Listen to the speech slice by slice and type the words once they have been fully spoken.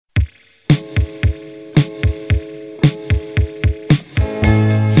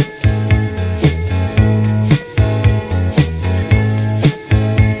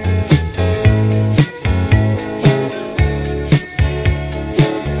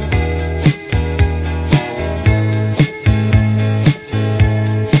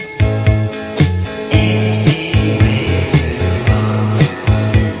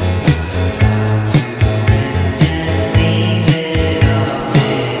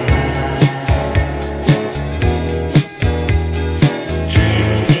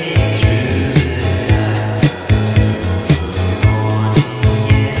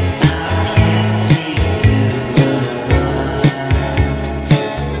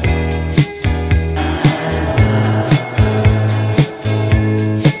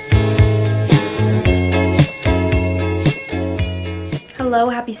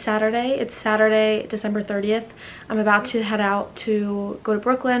happy Saturday. It's Saturday, December 30th. I'm about to head out to go to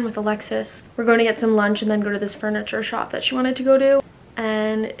Brooklyn with Alexis. We're going to get some lunch and then go to this furniture shop that she wanted to go to.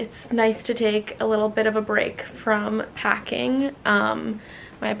 And it's nice to take a little bit of a break from packing. My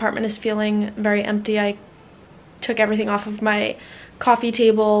apartment is feeling very empty. I took everything off of my coffee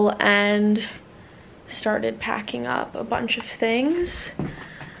table and started packing up a bunch of things.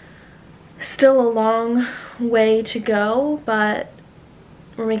 Still a long way to go, but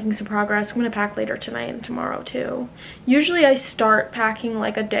we're making some progress. I'm gonna pack later tonight and tomorrow too. Usually I start packing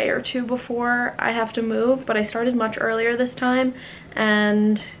like a day or two before I have to move, but I started much earlier this time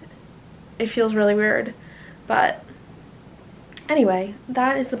and it feels really weird. But anyway,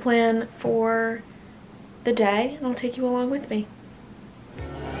 that is the plan for the day, and I'll take you along with me.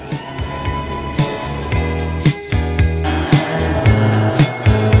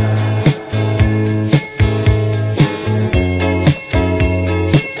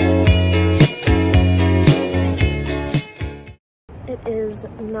 It is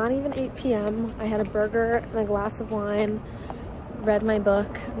not even 8 p.m. I had a burger and a glass of wine, read my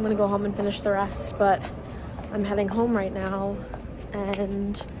book. I'm gonna go home and finish the rest, but I'm heading home right now,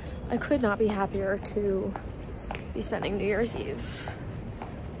 and I could not be happier to be spending New Year's Eve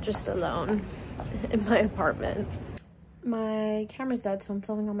just alone in my apartment. My camera's dead, so I'm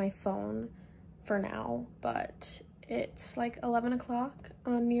filming on my phone for now, but it's like 11 o'clock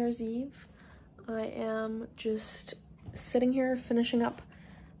on New Year's Eve. I am just sitting here finishing up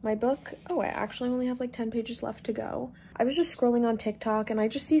my book. Oh, I actually only have like 10 pages left to go. I was just scrolling on TikTok and I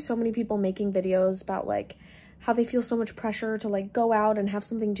just see so many people making videos about like how they feel so much pressure to like go out and have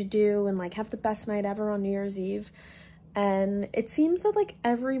something to do and like have the best night ever on New Year's Eve. And it seems that like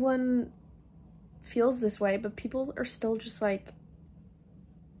everyone feels this way, but people are still just like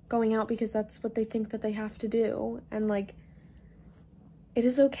going out because that's what they think that they have to do. And like, it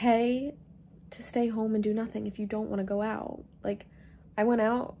is okay to stay home and do nothing if you don't want to go out. Like, I went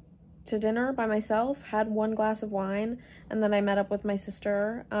out to dinner by myself, had one glass of wine, and then I met up with my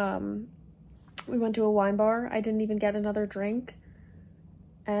sister. We went to a wine bar. I didn't even get another drink.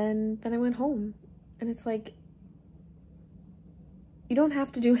 And then I went home. And it's like, you don't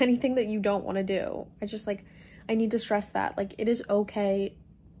have to do anything that you don't want to do. I need to stress that. Like, it is okay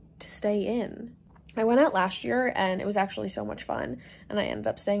to stay in. I went out last year and it was actually so much fun. And I ended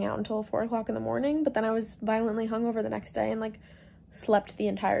up staying out until 4 o'clock in the morning. But then I was violently hungover the next day and like slept the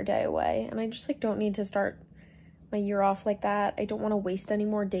entire day away. And I just like don't need to start my year off like that. I don't want to waste any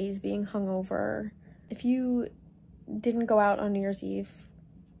more days being hungover. If you didn't go out on New Year's Eve,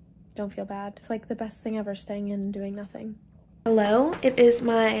 don't feel bad. It's like the best thing ever, staying in and doing nothing. Hello, it is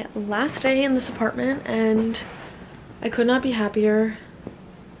my last day in this apartment and I could not be happier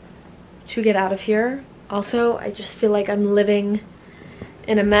to get out of here. Also, I just feel like I'm living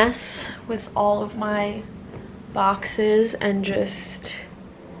in a mess with all of my boxes and just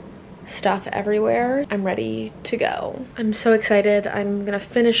stuff everywhere. I'm ready to go. I'm so excited. I'm gonna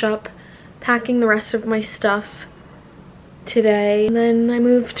finish up packing the rest of my stuff today, and then I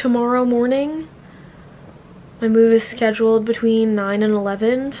move tomorrow morning. My move is scheduled between 9 and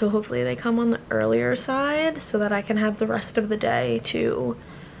 11, so hopefully they come on the earlier side so that I can have the rest of the day to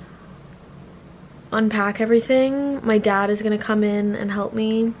unpack everything. My dad is gonna come in and help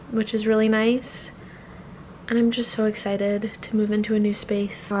me, which is really nice. And I'm just so excited to move into a new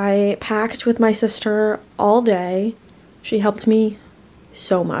space. I packed with my sister all day. She helped me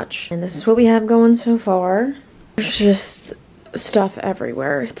so much. And this is what we have going so far. There's just stuff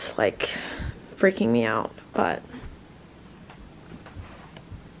everywhere. It's like freaking me out, but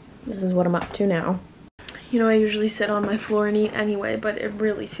this is what I'm up to now. You know, I usually sit on my floor and eat anyway, but it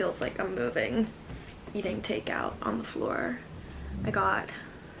really feels like I'm moving, eating takeout on the floor. I got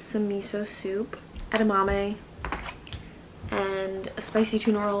some miso soup, edamame, and a spicy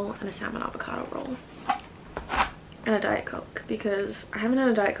tuna roll and a salmon avocado roll, and a Diet Coke because I haven't had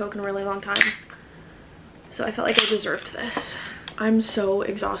a Diet Coke in a really long time, so I felt like I deserved this. I'm so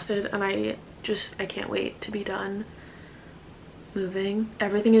exhausted and I can't wait to be done moving.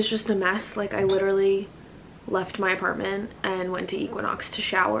 Everything is just a mess. Like, I literally left my apartment and went to Equinox to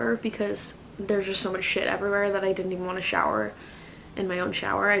shower because there's just so much shit everywhere that I didn't even want to shower in my own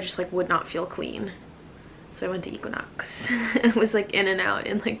shower. I just like would not feel clean. So I went to Equinox. I was like in and out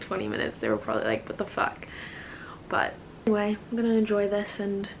in like 20 minutes. They were probably like, what the fuck? But anyway, I'm gonna enjoy this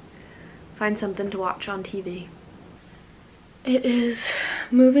and find something to watch on TV. It is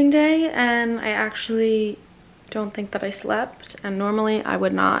moving day and I actually don't think that I slept, and normally I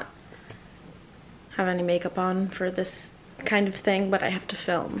would not have any makeup on for this kind of thing, but I have to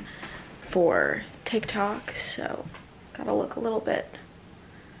film for TikTok, so gotta look a little bit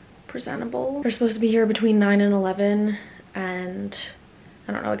presentable. They're supposed to be here between 9 and 11, and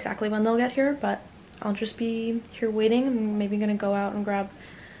I don't know exactly when they'll get here, but I'll just be here waiting. I'm maybe gonna go out and grab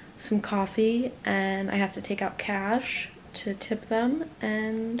some coffee, and I have to take out cash to tip them,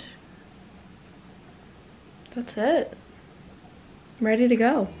 and that's it. I'm ready to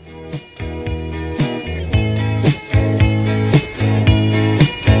go.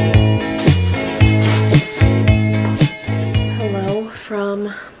 Hello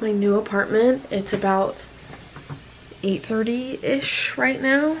from my new apartment. It's about 8:30-ish right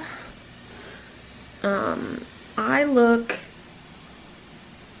now. I look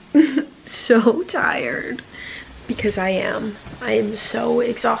so tired because I am so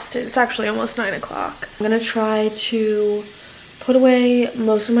exhausted. It's actually almost 9 o'clock. I'm gonna try to put away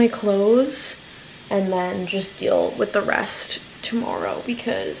most of my clothes and then just deal with the rest tomorrow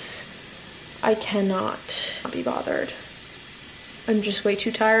because I cannot be bothered. I'm just way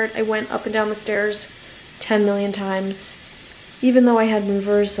too tired. I went up and down the stairs 10 million times. Even though I had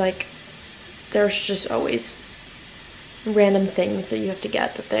movers, like, there's just always random things that you have to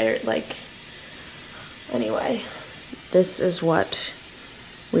get that they're like, anyway. This is what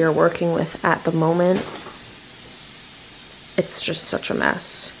we are working with at the moment. It's just such a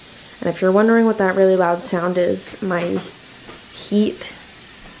mess. And if you're wondering what that really loud sound is, my heat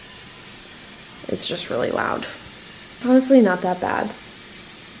is just really loud. Honestly, not that bad.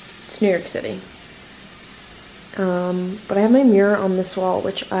 It's New York City. But I have my mirror on this wall,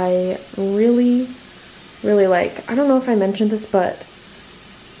 which I really, really like. I don't know if I mentioned this, but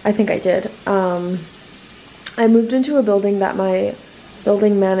I think I did. I moved into a building that my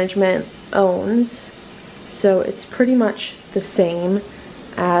building management owns, so it's pretty much the same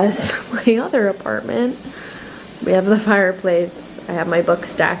as my other apartment. We have the fireplace. I have my book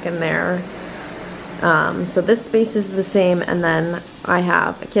stack in there. So this space is the same, and then I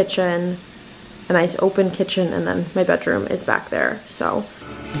have a kitchen, a nice open kitchen, and then my bedroom is back there. So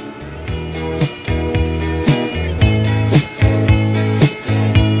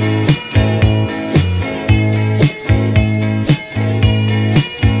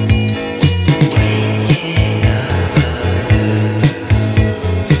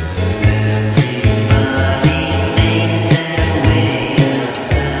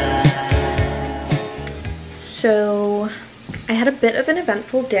I had a bit of an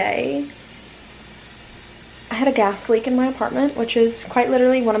eventful day. I had a gas leak in my apartment, which is quite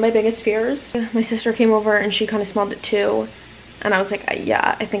literally one of my biggest fears. My sister came over and she kind of smelled it too. And I was like,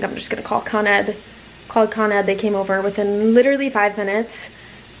 yeah, I think I'm just gonna call Con Ed. Called Con Ed, they came over within literally 5 minutes.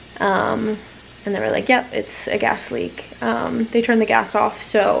 And they were like, yep, it's a gas leak. They turned the gas off,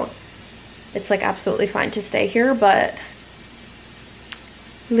 so it's like absolutely fine to stay here, but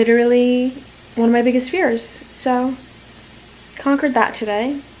literally one of my biggest fears. So conquered that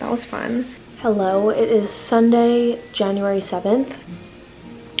today. That was fun. Hello, it is Sunday, January 7th.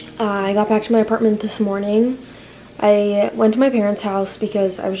 I got back to my apartment this morning. I went to my parents' house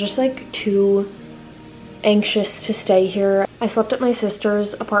because I was just like too anxious to stay here. I slept at my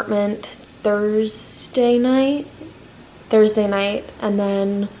sister's apartment Thursday night, and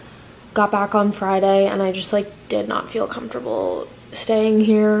then got back on Friday, and I just like did not feel comfortable staying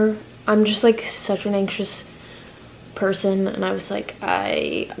here. I'm just like such an anxious person, and I was like,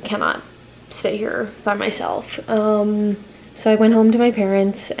 I cannot stay here by myself. So I went home to my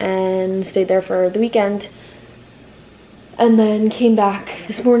parents and stayed there for the weekend, and then came back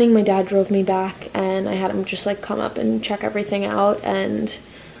this morning. My dad drove me back, and I had him just like come up and check everything out, and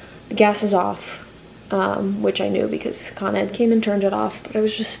the gas is off, which I knew because Con Ed came and turned it off, but I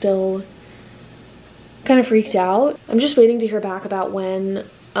was just still kind of freaked out. I'm just waiting to hear back about when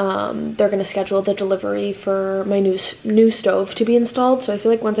they're gonna schedule the delivery for my new stove to be installed. So I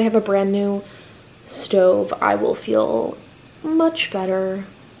feel like once I have a brand new stove, I will feel much better.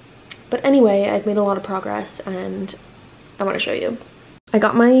 But anyway, I've made a lot of progress, and I want to show you. I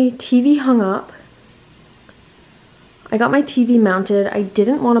got my TV hung up. I got my TV mounted. I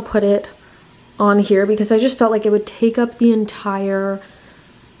didn't want to put it on here because I just felt like it would take up the entire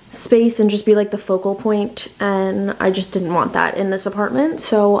space and just be like the focal point, and I just didn't want that in this apartment.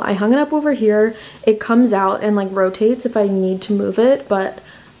 So I hung it up over here. It comes out and like rotates if I need to move it, but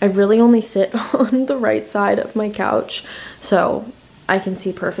I really only sit on the right side of my couch, so I can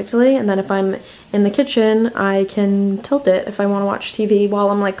see perfectly. And then if I'm in the kitchen, I can tilt it if I want to watch TV while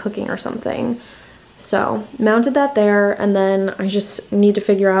I'm like cooking or something. So mounted that there, and then I just need to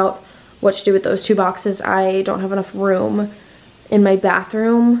figure out what to do with those 2 boxes. I don't have enough room in my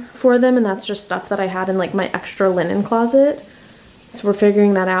bathroom for them, and that's just stuff that I had in like my extra linen closet. So we're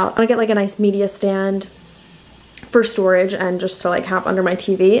figuring that out. I'm gonna get like a nice media stand for storage and just to like have under my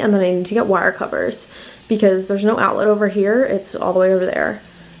TV. And then I need to get wire covers because there's no outlet over here. It's all the way over there,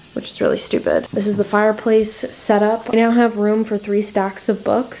 which is really stupid. This is the fireplace setup. I now have room for 3 stacks of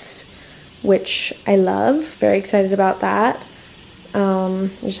books, which I love. Very excited about that. I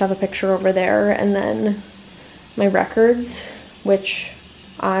just have a picture over there, and then my records, which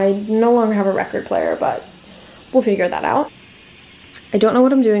I no longer have a record player, but we'll figure that out. I don't know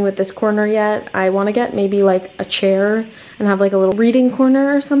what I'm doing with this corner yet. I want to get maybe like a chair and have like a little reading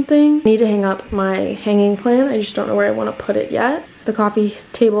corner or something. I need to hang up my hanging plant. I just don't know where I want to put it yet. The coffee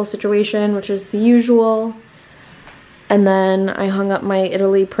table situation, which is the usual. And then I hung up my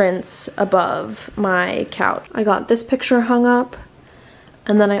Italy prints above my couch. I got this picture hung up,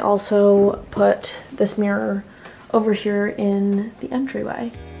 and then I also put this mirror over here in the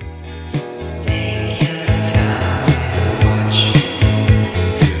entryway.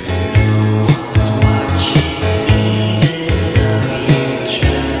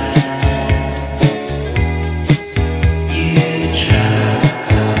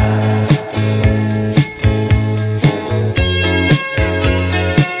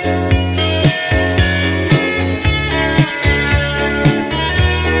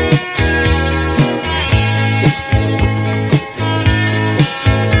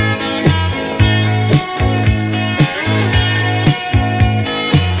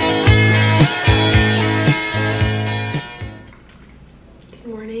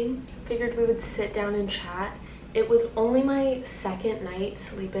 Sit down and chat. It was only my second night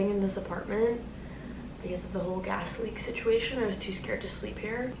sleeping in this apartment because of the whole gas leak situation. I was too scared to sleep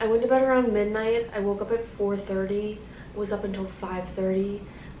here. I went to bed around midnight. I woke up at 4:30, was up until 5:30,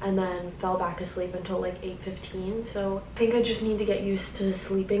 and then fell back asleep until like 8:15. So I think I just need to get used to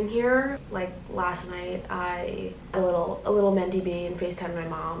sleeping here. Like last night I had a little Mendy B and FaceTimed my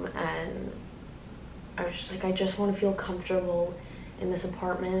mom, and I was just like, I just want to feel comfortable in this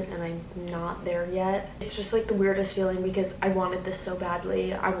apartment, and I'm not there yet. It's just like the weirdest feeling because I wanted this so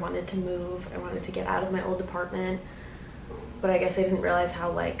badly. I wanted to move. I wanted to get out of my old apartment, but I guess I didn't realize how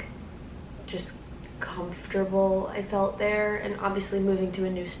like just comfortable I felt there. And obviously moving to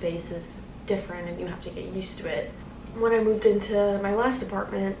a new space is different and you have to get used to it. When I moved into my last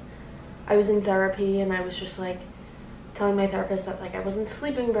apartment, I was in therapy, and I was just like telling my therapist that like I wasn't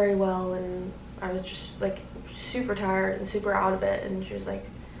sleeping very well, and I was just like super tired and super out of it. And she was like,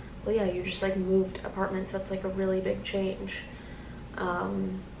 well, yeah, you just like moved apartments. That's like a really big change.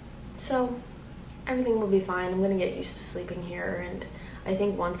 So everything will be fine. I'm gonna get used to sleeping here, and I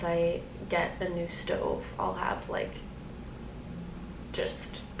think once I get a new stove, I'll have like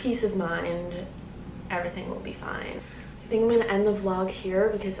just peace of mind. Everything will be fine. I think I'm gonna end the vlog here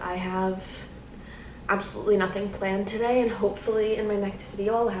because I have absolutely nothing planned today, and hopefully in my next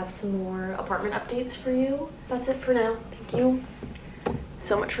video I'll have some more apartment updates for you. That's it for now. Thank you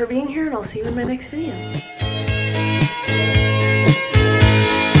so much for being here, and I'll see you in my next video.